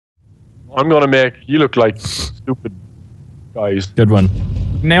I'm gonna make you look like stupid guys. Good one.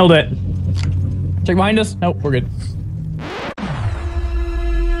 Nailed it. Check behind us. Nope, we're good.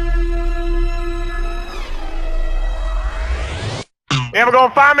 You ever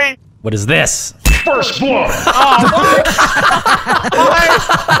gonna find me? What is this? First blood. Oh,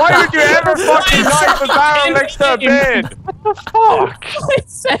 why did you ever fucking knock the barrel next to a bed? What the fuck? 5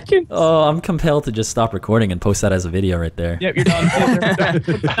 seconds. Oh, I'm compelled to just stop recording and post that as a video right there. Yep, you're done.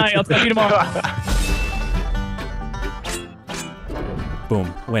 Good night. I'll tell you tomorrow.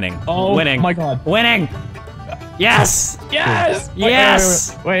 Boom. Winning. Oh, winning. my God. Winning. Yes. Yes.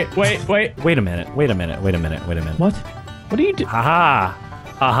 Yes. Wait. Wait a minute. Wait a minute. What? What are you doing? Haha.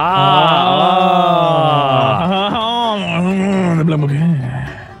 Haha.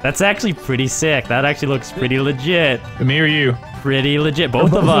 That's actually pretty sick. That actually looks pretty legit. Me or you? Pretty legit.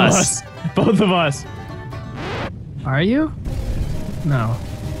 Both of us. Both of us. Are you? No.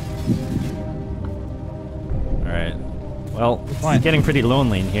 Alright. Well, it's getting pretty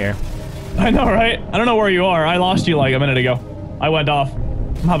lonely in here. I know, right? I don't know where you are. I lost you like a minute ago. I went off.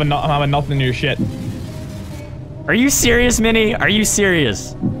 I'm having nothing in your shit. Are you serious, Minnie? Are you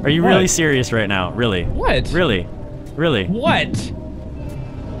serious? Are you really serious right now? Really? What? Really? Really? What?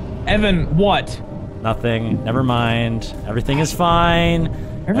 Evan, what? Nothing. Never mind. Everything is fine.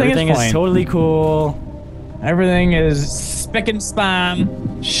 Everything is is totally cool. Everything is spick and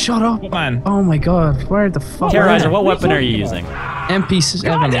spam. Shut up. What, man? Oh my god, where the fuck? Terrorizer, what weapon are you using?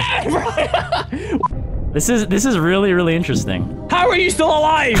 MP7. This is really, really interesting. How are you still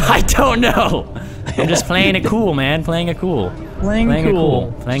alive? I don't know. I'm just playing it cool, man. Playing it cool. Playing it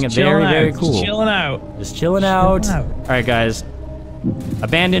cool. Playing it very, very cool. Just chilling out. Just chilling out. Alright, guys.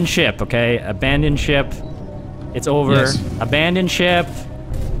 Abandoned ship, okay? Abandoned ship. It's over. Yes. Abandoned ship.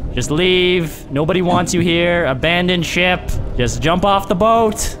 Just leave. Nobody wants you here. Abandoned ship. Just jump off the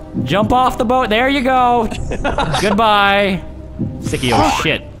boat. Jump off the boat. There you go. Goodbye. Sick of your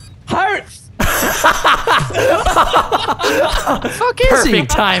shit. How? The fuck is he?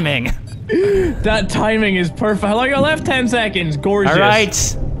 Perfect timing. That timing is perfect. How long you got left? 10 seconds. Gorgeous. All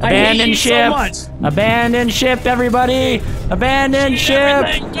right. Abandoned ship. Abandoned ship, everybody. Abandoned ship.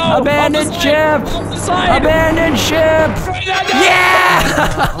 Abandoned ship. Abandoned ship.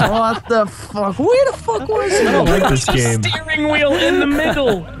 Yeah! What the fuck? Where the fuck was he? I don't like this game. Steering wheel in the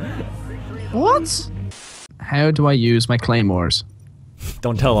middle. What? How do I use my claymores?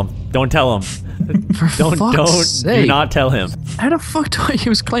 Don't tell him. Don't tell him. For fuck's sake. Do not tell him. How the fuck do I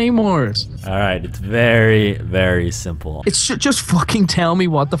use claymores? All right, it's very, very simple. It's just fucking tell me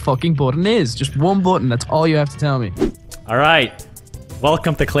what the fucking button is. Just one button. That's all you have to tell me. All right.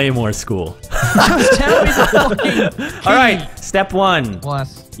 Welcome to Claymore School. Just tell me the fucking key. All right. Step 1. What?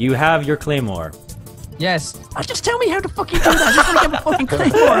 You have your Claymore. Yes. Just tell me how to fucking do that. I just want to get my fucking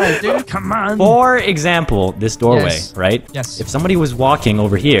claymore out, dude. Come on. For example, this doorway, Yes. right? Yes. If somebody was walking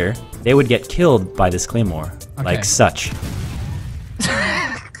over here, they would get killed by this Claymore. Like such.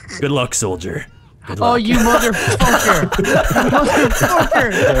 Good luck, soldier. Good luck. Oh, you motherfucker.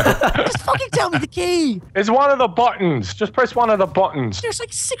 Motherfucker. Just fucking tell me the key. It's one of the buttons. Just press one of the buttons. There's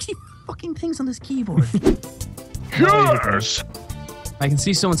like 60 fucking things on this keyboard. Yes. I can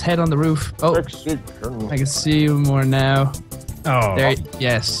see someone's head on the roof. Oh, I can see more now. Oh. There.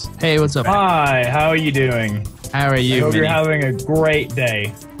 Yes. Hey, what's up? Hi, how are you doing? How are you, I hope Minnie? you're having a great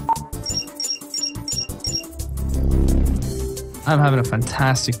day. I'm having a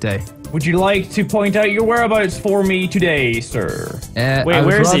fantastic day. Would you like to point out your whereabouts for me today, sir? Wait,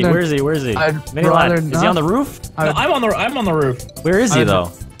 where is he? Where is he? Where is he? I'd Mini lad, rather is he on the not. roof? No, I'm on the roof. Where is he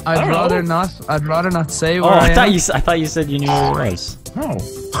though? I'd rather not. I'd rather not say where I I am. thought you said you knew where he was. Oh.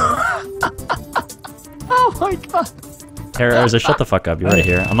 Oh my god. Terrorizer, shut the fuck up. You're right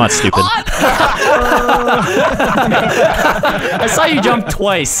here. I'm not stupid. I saw you jump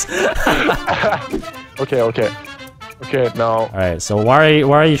twice. Okay, now. Alright, so why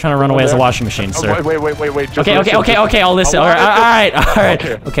are you trying to run away as a washing machine, sir? Wait. Just Okay, I'll listen. Alright.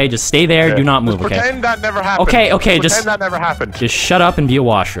 Okay, just stay there. Do not move, okay? Pretend that never happened. Okay, Pretend that never happened. Just shut up and be a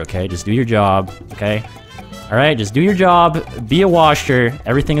washer, okay? Just do your job, okay? Alright, just do your job. Be a washer.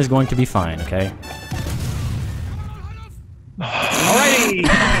 Everything is going to be fine, okay? Alrighty.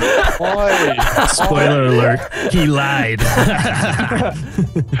 Spoiler alert, he lied.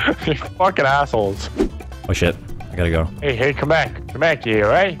 You fucking assholes. Oh shit, I gotta go. Hey, come back, you,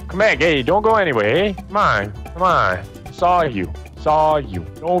 right? Come back, hey, don't go anywhere, hey? Come on. Saw you.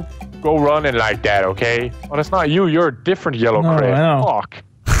 Don't go running like that, okay? Well, it's not you, you're a different yellow crate. I know. Fuck.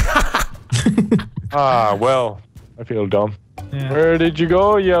 Well, I feel dumb. Yeah. Where did you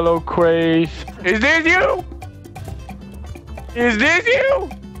go, yellow crate? Is this you?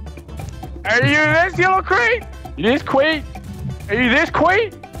 Are you this yellow crate? You this crate? Are you this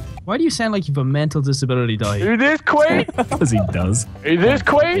crate? Why do you sound like you've a mental disability, Are Dai? you this crate? As he does. Are you this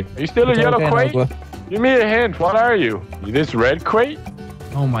crate? Are you still a yellow crate? Nogla. Give me a hint. What are you? You this red crate?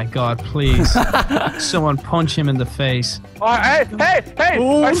 Oh my god, please. Someone punch him in the face. Oh, hey!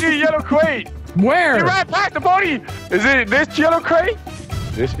 I see a yellow crate. Where? You ran past the body. Is it this yellow crate?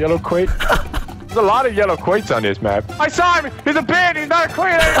 This yellow crate? There's a lot of yellow crates on this map. I saw him. He's a bin. He's not a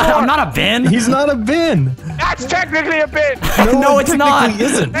crate anymore. I'm not a bin. He's not a bin. That's technically a bin. No, it's not. Technically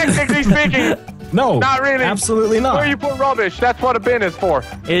isn't. Technically speaking, No. not really. Absolutely Where not. you put rubbish, that's what a bin is for.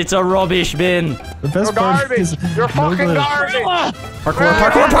 It's a rubbish bin. The You're best part garbage. is You're fucking Nogla- garbage.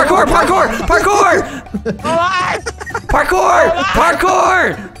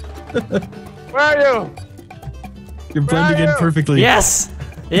 Parkour. Where are you? You're blending Where are in you? Parkour. perfectly. Yes. Where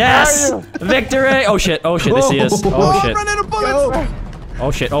are Victory. Oh shit. They see us. Oh shit. Run out of bullets!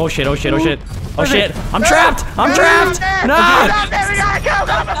 Oh shit. I'm trapped. No.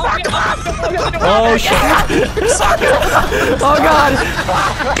 Oh shit. Oh god.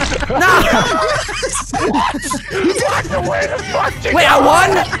 No. Wait, I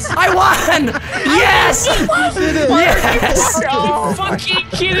won. Yes. Yes. Oh, fucking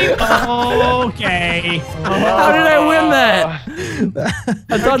kidding. Okay. How did I win that?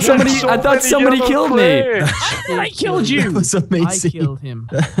 I thought somebody killed me. I killed you. That was I amazing. killed him.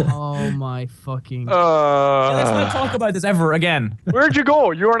 Oh my fucking... Let's not talk about this ever again. Where'd you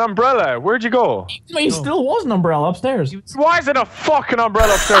go? You're an umbrella. Where'd you go? He still was an umbrella upstairs. Why is it a fucking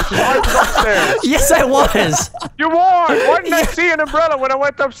umbrella upstairs? I was upstairs. Yes, I was. You won. Why didn't I see an umbrella when I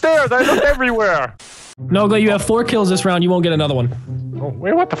went upstairs? I looked everywhere. Nogla, you have 4 kills this round. You won't get another one. Oh,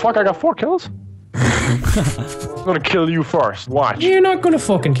 wait, what the fuck? I got 4 kills? I'm gonna kill you first. Watch. You're not gonna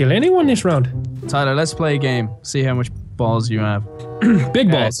fucking kill anyone this round. Tyler, let's play a game. See how much balls you have.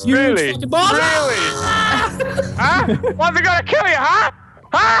 Big balls. You Really? fucking balls. Really? Huh? What's it gonna kill you, huh?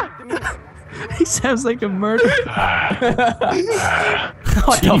 Huh? He sounds like a murderer.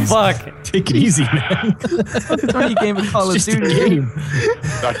 What the fuck? Take it easy, man. It's only a game of Call of Just a Duty. game.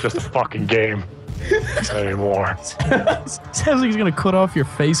 Not just a fucking game. Not anymore. Sounds like he's gonna cut off your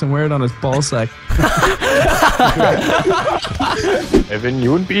face and wear it on his ball sack. Evan,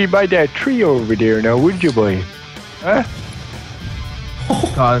 you wouldn't be by that tree over there now, would you, boy? Huh?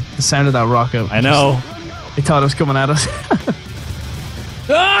 God, the sound of that rocket. I know. He thought it was coming at us.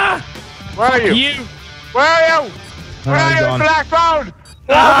 Ah! Where are you? You. Where are you? Where are you, gone. Black Phone? What's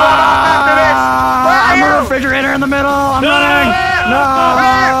going on after this? Where are I'm you? a refrigerator in the middle. I'm running.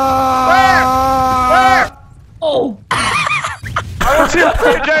 Where? Oh. I don't see a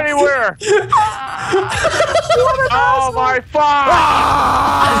fridge anywhere. Oh my fuck!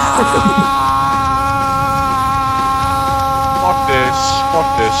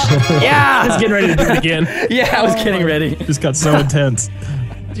 Fuck this. Yeah. He's getting ready to do it again. Yeah, I was getting ready. This got so intense.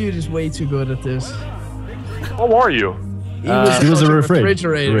 Dude is way too good at this. What were you? He was a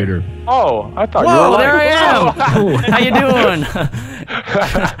refrigerator. Oh, I thought Whoa, you were there I am. How you doing?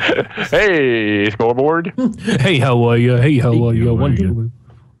 Hey, scoreboard. Hey, how are you? Hey, how are you? I wonder.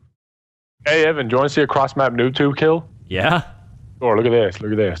 Hey, Evan, do you want to see a cross-map noob 2 kill? Yeah. Oh, look at this.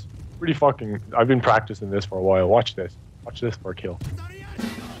 Look at this. Pretty fucking... I've been practicing this for a while. Watch this. Watch this for a kill.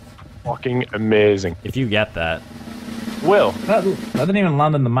 Fucking amazing. If you get that. Will, That didn't even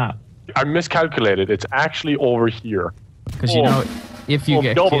land on the map. I miscalculated. It's actually over here. Because you know, if you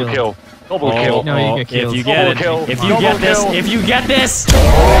get double killed, kill. Double kill. No, you get killed. If you get it, Double kill. if you Double get this, kill. if you get this.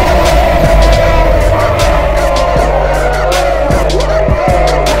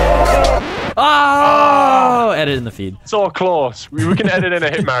 Oh! Edit in the feed. So close. We can edit in a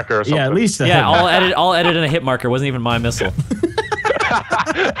hit marker or something. Yeah, at least a Yeah, hit. I'll edit in a hit marker. Wasn't even my missile.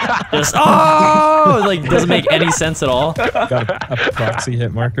 Just oh, like doesn't make any sense at all. Got a proxy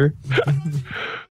hit marker.